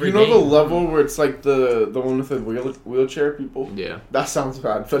 times every you know game. the level where it's like the one with the wheelchair people. Yeah. That sounds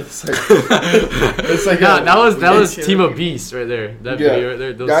bad, but it's like it's like No, that was wheelchair Team of Beasts right there. That Yeah. video right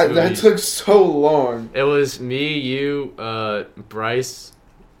there. Those that two that beasts. took so long. It was me, you, Bryce.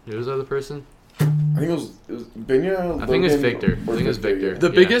 Who was the other person? I think it was Binya. I think it was Logan, Victor. or I think it was Victor. The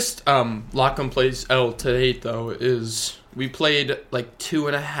Yeah. biggest Lachlan plays L to date though is we played like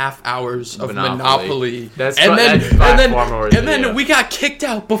 2.5 hours of Monopoly. That's and fu- then that's by and then far more and than then video. we got kicked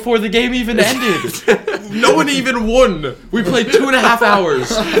out before the game even ended. No one even won. We played 2.5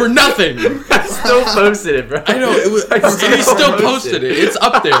 hours for nothing. I still posted it, bro. I know it was. We still posted it. It's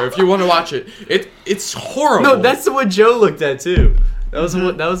up there if you want to watch it. It's horrible. No, that's the one Joe looked at too. That was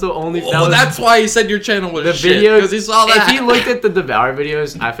the only. Oh, that's why he said your channel was the shit, video because he saw that. If he looked at the Devour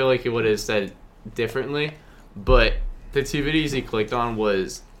videos, I feel like he would have said differently. But the two videos he clicked on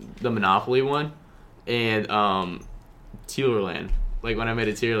was the Monopoly one and Tealerland. Like when I made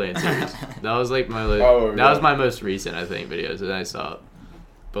a Tealerland series, that was like my that was my most recent I think videos that I saw.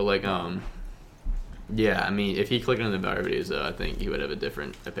 But like yeah, I mean if he clicked on the Devour videos though, I think he would have a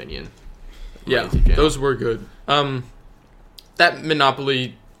different opinion. Yeah, those were good. That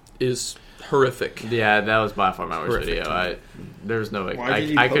Monopoly is horrific. Yeah, that was by far my worst Horrific. video. There was no way Why did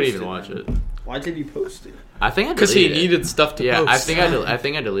you I couldn't post even it, watch man? it. Why did he post it? I think I Because he deleted it. needed stuff to Yeah, post. I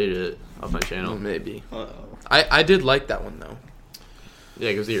think I deleted it off my Oh, channel. maybe. Uh-oh. I did like that one though.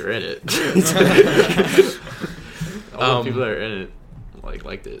 Yeah, because you were in it. All the people that are in it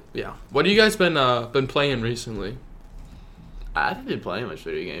liked it. Yeah. What have you guys been playing recently? I haven't been playing much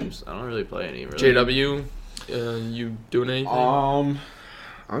video games. I don't really play any. Really. JW, you doing anything? I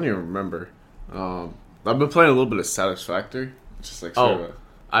don't even remember. I've been playing a little bit of Satisfactory. Just like sort of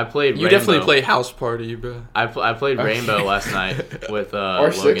I played. you Rainbow. definitely play House Party, bro. I played Rainbow last night with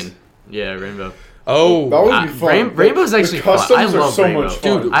R6? Logan. Yeah, Rainbow. Oh, that would be fun. Rainbow's actually the fun. customs I are love so Rainbow. much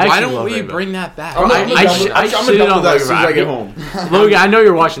fun. dude, I why actually don't love we Rainbow. bring that back? I'm I gonna shitted download on that as Logan, soon as I get bro. home. Logan, I know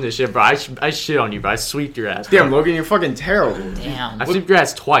you're watching this shit, bro. I shit on you, bro. I sweeped your ass. Bro. Damn, Logan, you're fucking terrible. Damn. I sweeped your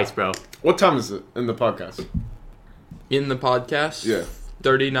ass twice, bro. What time is it in the podcast? In the podcast? Yeah.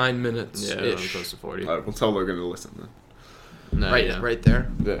 39 minutes Yeah, I'm ish. close to 40. All right, we'll tell Logan to listen then. No, Right, yeah. right there.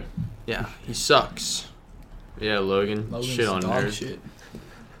 Yeah. Yeah, he sucks. Yeah, Logan. Logan's Shit on dog nerd. shit.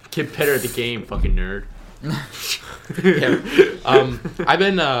 Get better at the game, fucking nerd. Yeah. I've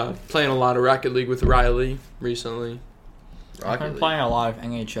been playing a lot of Rocket League with Riley recently. I've been playing a lot of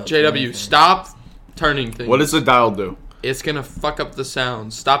NHL. JW, stop turning things. What does the dial do? It's gonna fuck up the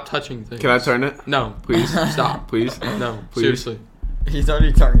sound. Stop touching things. Can I turn it? No, Please. stop. Please. No, Please. seriously. He's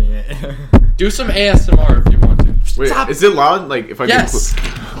already turning it. Do some ASMR if you want to. Wait, Stop. is it loud? Like if I Yes. get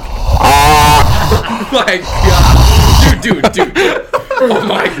Oh my god. Dude. Oh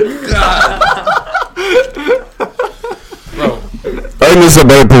my god. Bro. I think this is a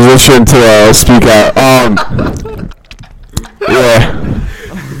better position to speak at. Yeah.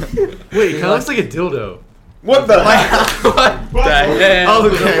 Wait, kind of looks like a dildo. what the heck? What the hell?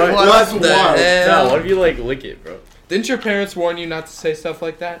 Okay, That's the wild. hell? No, what if you like lick it, bro? Didn't your parents warn you not to say stuff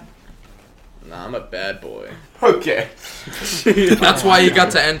like that? Nah, I'm a bad boy. Okay. That's why you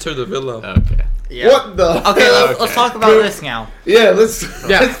got to enter the villa. Okay. Yeah. What the? Okay, hell? let's talk about this now. Yeah, let's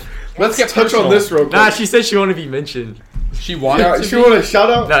Yeah. let's get touch personal. on this real quick. Nah, she said she wanted to be mentioned. She wanted yeah, to she be? want a shout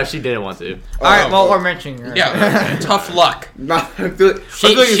out? No, she didn't want to. All right, well, Oh. we're mentioning her. Yeah, tough luck. Nah, I feel like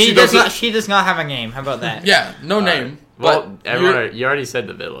She does doesn't- not. She does not have a name. How about that? Yeah, no name. Well, But everyone, you already said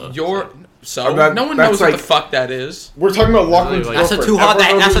the villa. you're so. so That- no one that's knows what like- the fuck that is. We're talking about Lachlan's Like- That's a girlfriend. too hot.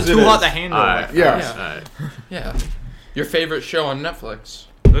 Everyone That's knows a who too it hot is. to handle. Alright. Yeah. Yeah. Alright. Yeah, your favorite show on Netflix.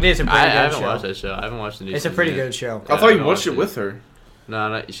 It is a pretty I good haven't show. watched that show. I haven't watched the new It's a season pretty yet. good show. I Yeah, thought you haven't watched it with her.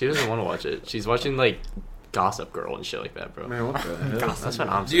 No, she doesn't want to watch it. She's watching like Gossip Girl and shit like that, bro. Man, what the hell? That's what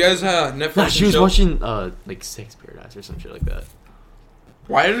I'm Do saying. you guys Netflix? No, she and was chill? watching like Sex Paradise or some shit like that.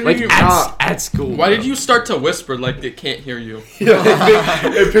 Why did Like you? at school. Why bro. did you start to whisper like they can't hear you? Yeah,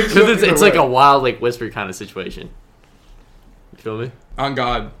 it picks up Because it's either like way. a wild like whisper kind of situation. feel me? On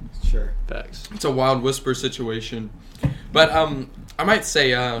God. Sure. Facts. It's a wild whisper situation. But I might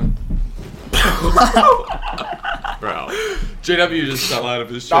say Bro. JW just fell out of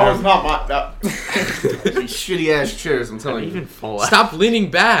his That chair. was not my. These shitty ass chairs, I'm I telling didn't you. even fall out. Stop leaning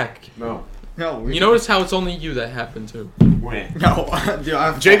back. No. No, You notice how it's only you that happened to. When? No,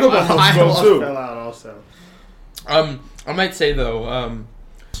 dude, Jacob almost fell too. fell out also. I might say though,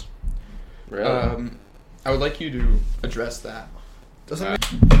 Really? I would like you to address that. Doesn't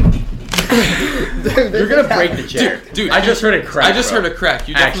You're gonna break the chair. Dude, I just heard a crack. I just bro. heard a crack.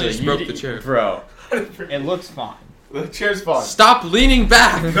 You definitely Actually, just broke the chair. Bro. It looks fine. The chair's fine. Stop leaning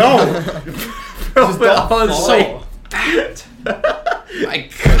back. No! Bro, but I was fall. so fat. My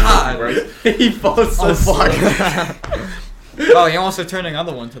God. He falls so fuck. slow. Oh, he wants to turn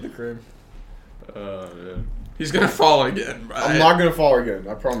another one to the crib. Oh, yeah. He's gonna fall again, bro. I'm not gonna fall again,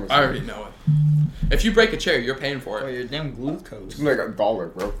 I promise. I already know it. If you break a chair, you're paying for Oh, it. your damn glucose. It's like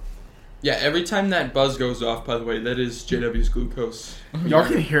 $1, bro. Yeah, every time that buzz goes off, by the way, that is JW's glucose. Y'all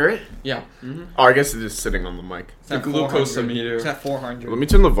can hear it? Yeah. Oh, I guess it is sitting on the mic. It's The at glucose 400. meter. It's at 400. Let me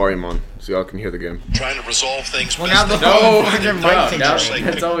turn the volume on so y'all can hear the game. Trying to resolve things Well, now the best No. fucking mic Bro, thing now, going.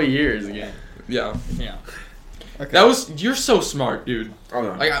 that's all we hear is again. Yeah. Yeah. Okay. That was. You're so smart, dude. Oh,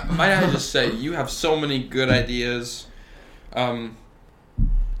 no. Like, might I just say, you have so many good ideas. I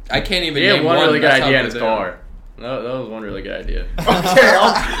can't even He had name one really good That's how idea in his they are. car. No, that was one really good idea. Okay,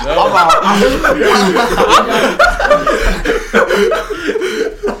 I'm out.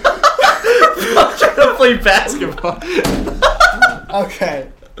 I'm trying to play basketball. Okay.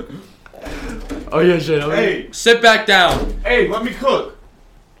 Oh yeah, shit. Hey, Sit back down. hey, let me cook.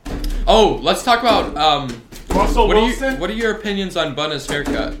 Oh, let's talk about Russell Wilson? what are your opinions on Bunna's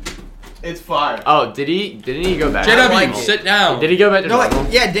haircut? It's fire. Oh, didn't he go back? JW, like it. sit down. Did he go back to No,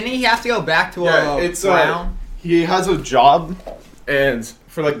 normal? yeah, didn't he have to go back to Yeah, a it's brown? he has a job, and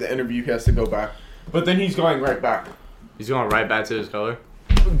for like the interview, he has to go back. But then he's going right back. He's going right back to his color.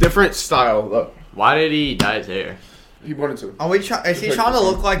 Different style, though. Why did he dye his hair? He wanted to. Is he trying to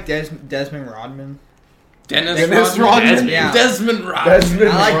look like Desmond Rodman? Dennis Rodman? Desmond. Yeah. Desmond Rodman. Desmond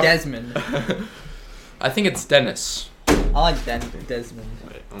I like Rod- Desmond. I think it's Dennis. I like Desmond.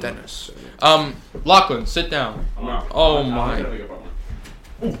 Dennis. Lachlan, sit down. Oh my.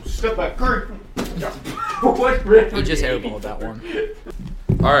 Ooh, step back, Curry. He just airballed that one.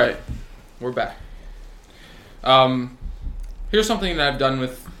 All right, we're back. Here's something that I've done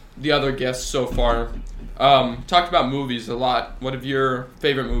with the other guests so far. Talked about movies a lot. What have your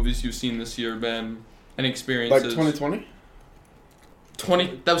favorite movies you've seen this year been? And Like experiences? 2020?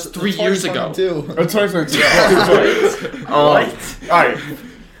 20. That was 3 years ago. 2022. What? Alright.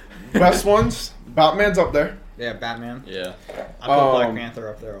 Best ones? Batman's up there. Yeah, Batman. Yeah. I put Black Panther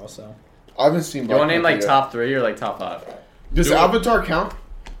up there also. I haven't seen You Black want to name like Panther yet. top 3 or like top 5? Does Do it. Avatar count?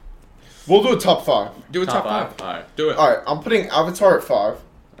 We'll do a top 5. Do a top five. Alright. Do it. Alright, I'm putting Avatar at 5.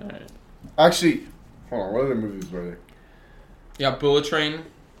 Alright. Actually, hold on, what other movies were there? You got Bullet Train.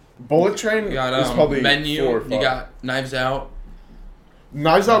 Bullet Train You got is probably Menu. 4 or 5. You got Knives Out.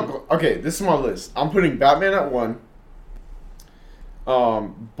 Knives Out. Okay, this is my list. I'm putting Batman at 1.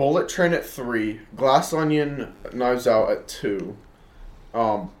 Bullet Train at 3. Glass Onion, Knives Out at 2.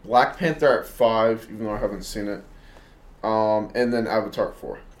 Black Panther at 5, even though I haven't seen it. And then Avatar at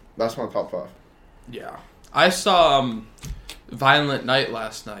 4. That's my top 5. Yeah. I saw Violent Night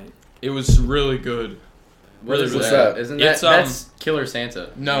last night. It was really good. Really, What's really that? Isn't It's, that that's Killer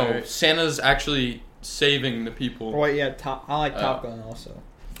Santa? No, Right. Santa's actually saving the people. Wait, yeah, I like Top Gun also.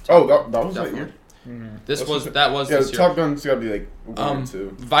 Oh, that was that Definitely. year? That was Yeah, this year. Top Gun's gotta be like 1 or 2.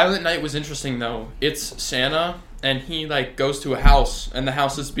 Violent Night was interesting though. It's Santa and he like goes to a house and the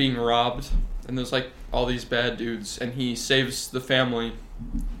house is being robbed and there's like all these bad dudes and he saves the family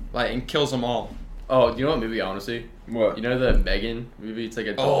like and kills them all. Oh, do you know what movie I want to see? What? You know the Megan movie? It's like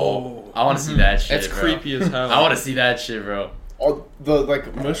a doll. Oh. I want to see that shit. It's bro. creepy as hell. I want to see that shit, bro. All the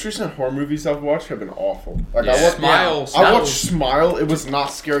most recent horror movies I've watched have been awful. Like Yeah. I watched Smile. I watched Smile. It was not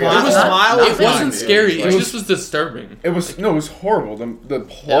scary. Smile. at all. Smile was It wasn't fine. scary. It It was- just was disturbing. It was horrible. The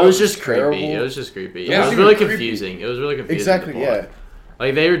plot It was just terrible. creepy. It was just creepy. It It was wasn't really even creepy. confusing. It was really confusing. Exactly. the plot. Yeah.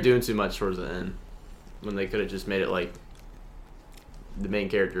 Like they were doing too much towards the end, when they could have just made it like the main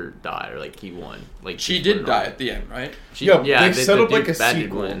character died or like he won. Like She just did put it die on. at the end, right? She, Yeah. yeah, They set the up like dude- a that dude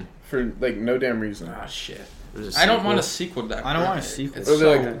sequel won. for like no damn reason. Ah shit. It was a I don't sequel. want a sequel to that. I don't want a crap. sequel. It's Or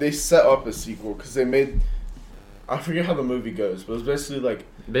so, they set up a sequel because they made. I forget how the movie goes, but it was basically like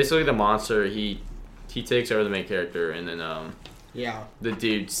Basically, the monster he takes over the main character, and then Yeah. the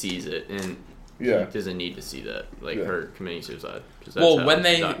dude sees it, and Yeah. he doesn't need to see that, like Yeah. her committing suicide. 'Cause that's Well, how when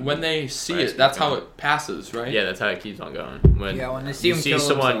that- they see Bryce it, that's keeps how going. it passes, right? Yeah, that's how it keeps on going. When When they see you him see kill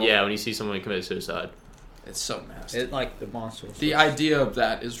someone, himself, when you see someone commit suicide, It's so nasty. it like the monster. The idea of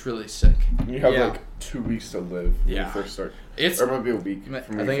that is really sick. You have Yeah. like 2 weeks to live when Yeah. you first start. It's Or it might be a week. I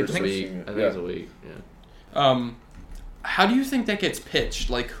From I when think you it's first a start week. seeing it. I think it's a week. Yeah. How do you think that gets pitched?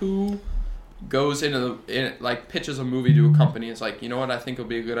 Like, who goes like pitches a movie to a company? It's like, you know what? I think would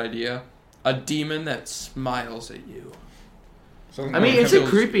be a good idea. A demon that smiles at you. Something I mean, like it's a feels-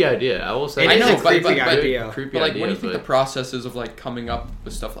 creepy idea. I will say. It I is know, a creepy but- idea. Creepy But like, idea, what do you think but the process is of like coming up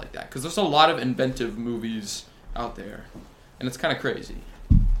with stuff like that? Because there's a lot of inventive movies out there, and it's kind of crazy.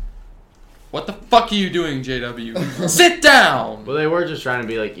 What the fuck are you doing, JW? Sit down. Well, they were just trying to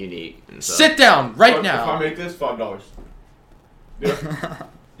be like unique. And stuff. Sit down right If I now. make this, $5. Deal?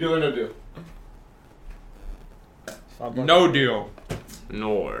 Deal or no deal? No deal.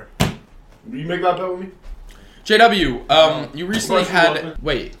 Nor. Will you make that bet with me? JW, you recently Question had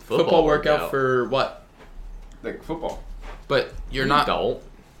welcome. football workout workout. for what? Like football. But you're not. Adult.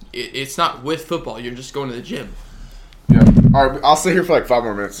 It's not with football. You're just going to the gym. Yeah. Alright, I'll stay here for like 5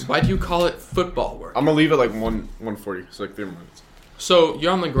 more minutes. Why do you call it football work? I'm gonna leave at like 1:40, so like 3 more minutes. So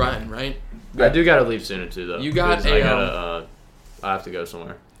you're on the grind, right? I do gotta leave sooner too, though. You got 'cause a, I gotta. I have to go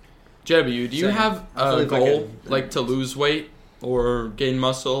somewhere. JW, do you Same. have I a feel like goal I- like to lose weight or gain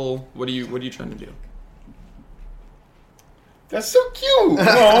muscle? What are you trying to do? That's so cute!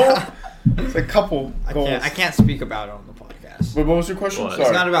 No! It's a couple goals. I can't speak about it on the podcast. Wait, what was your question? What? Sorry.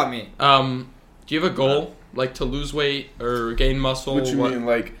 It's not about me. Do you have a goal like to lose weight or gain muscle? What you mean?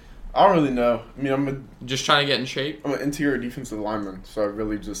 Like, I don't really know. I mean, I'm Just trying to get in shape. an interior defensive lineman, so I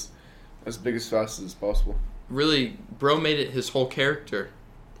really just as big as fast as possible. Really, bro made it his whole character.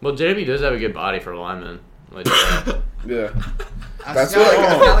 Well, JW does have a good body for a lineman. Like, Yeah. That's what-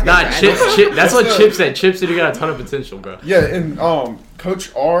 not nah, like Chip. That's what That's Chip said. Chip said you got a ton of potential, bro. Yeah, and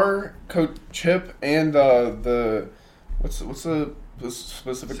Coach Chip, and the what's the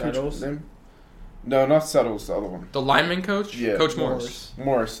specific Settles? coach name? No, not Settles. The other one, The lineman coach, Yeah. Coach Morris.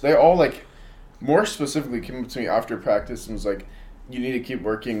 Morris. They all like Morris specifically came up to me after practice and was like, "You need to keep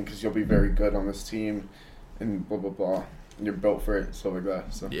working because you'll be very good on this team," and blah blah blah. And you're built for it, stuff like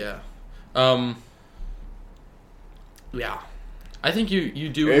that. So Yeah. Yeah. I think you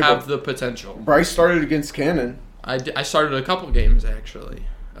do Hey, have but- the potential. Bryce started against Cannon. I started a couple games actually.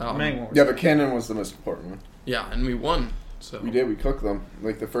 Yeah, but Cannon was the most important one. Yeah, and we won. So We did. We cooked them.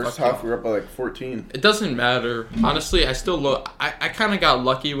 Like the first Fuck half, yeah. we were up by like 14. It doesn't matter. Honestly, I still look. I kind of got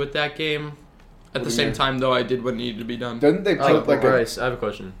lucky with that game. At What the do you same mean? time, though, I did what needed to be done. Didn't they put like a Bryce, I have a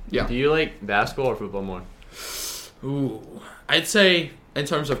question. Yeah. Do you like basketball or football more? Ooh, I'd say in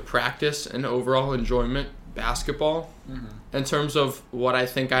terms of practice and overall enjoyment, basketball. In terms of what I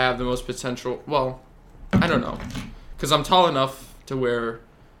think I have the most potential, well, I don't know, because I'm tall enough to where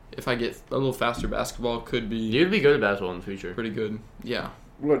if I get a little faster, basketball could be You'd be good at basketball in the future. pretty good. Yeah.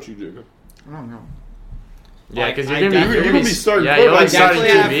 what about you, Jacob? I don't know. Yeah, Like, because I you're gonna definitely- be You're gonna be starting Yeah, quarterback. you're like starting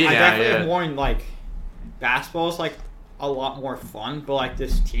Definitely QB I now. definitely have Yeah. more like basketball's like a lot more fun, but like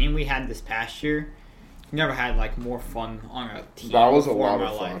this team we had this past year, never had like more fun on a team. That was a before in lot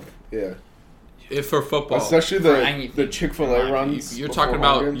my of fun. life. Yeah, If for football, especially For the anything. Chick-fil-A runs. you're before talking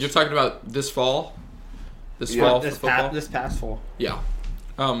about home games. you're talking about this fall. This Yeah. fall for This football. past fall. Yeah.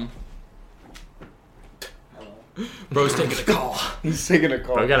 Bro's taking a call. He's taking a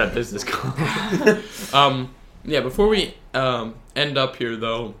call. Bro, I got a business call. Yeah, before we end up here,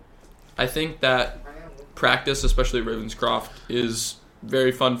 though, I think that practice, especially Ravenscroft, is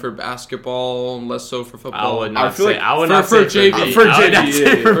very fun for basketball, and less so for I football. would not feel say. like I would for- not for say JV. For I would not JV,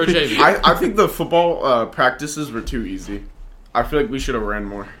 say yeah, for For JV. I think the football practices were too easy. I feel like we should have ran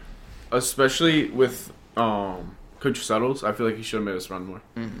more, especially with Coach Settles. I feel like he should have made us run more.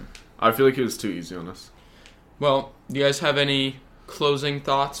 Mhm. I feel like it was too easy on us. Well, do you guys have any closing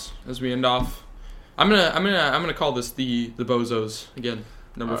thoughts as we end off? I'm gonna call this the Bozos again.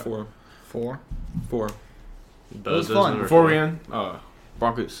 Number Alright. 4. It was Bozos fun. number Before 4. we end,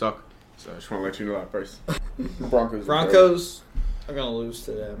 Broncos suck. So I just want to let you know that, Bryce. Broncos. are Broncos are gonna lose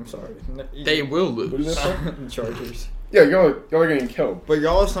today. I'm sorry. They will terrible. What is lose. that? The Chargers, Yeah, y'all are getting killed. but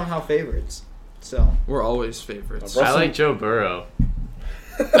y'all are somehow favorites. So We're always favorites. Bro. I like Joe Burrow.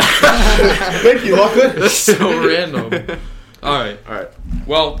 Thank you, Lachlan. That's so random. All right. All right.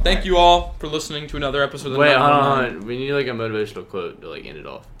 Well, thank you all for listening to another episode of Wait, the hold 919. on. We need like a motivational quote to like end it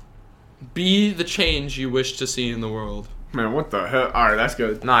off. Be the change you wish to see in the world. Man, what the hell? All right, that's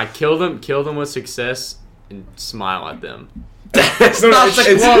good. Nah, kill them with success and smile at them. That's not the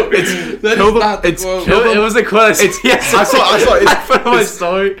quote. That is not the quote. It was a quote. Yes, I saw it. I put on my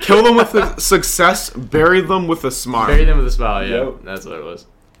story. Kill them with a success, bury them with a smile. Bury them with a smile. Yeah, Yep. that's what it was.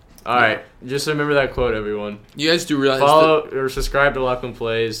 All right, just remember that quote, everyone. You guys do realize Follow or subscribe to Lachlan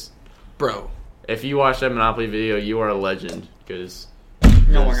Plays. bro. If you watch that Monopoly video, you are a legend because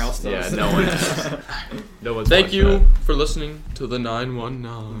No one else does. Yeah, no one has. No one's Thank watched you that. for listening to the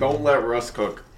 919. Don't let Russ cook.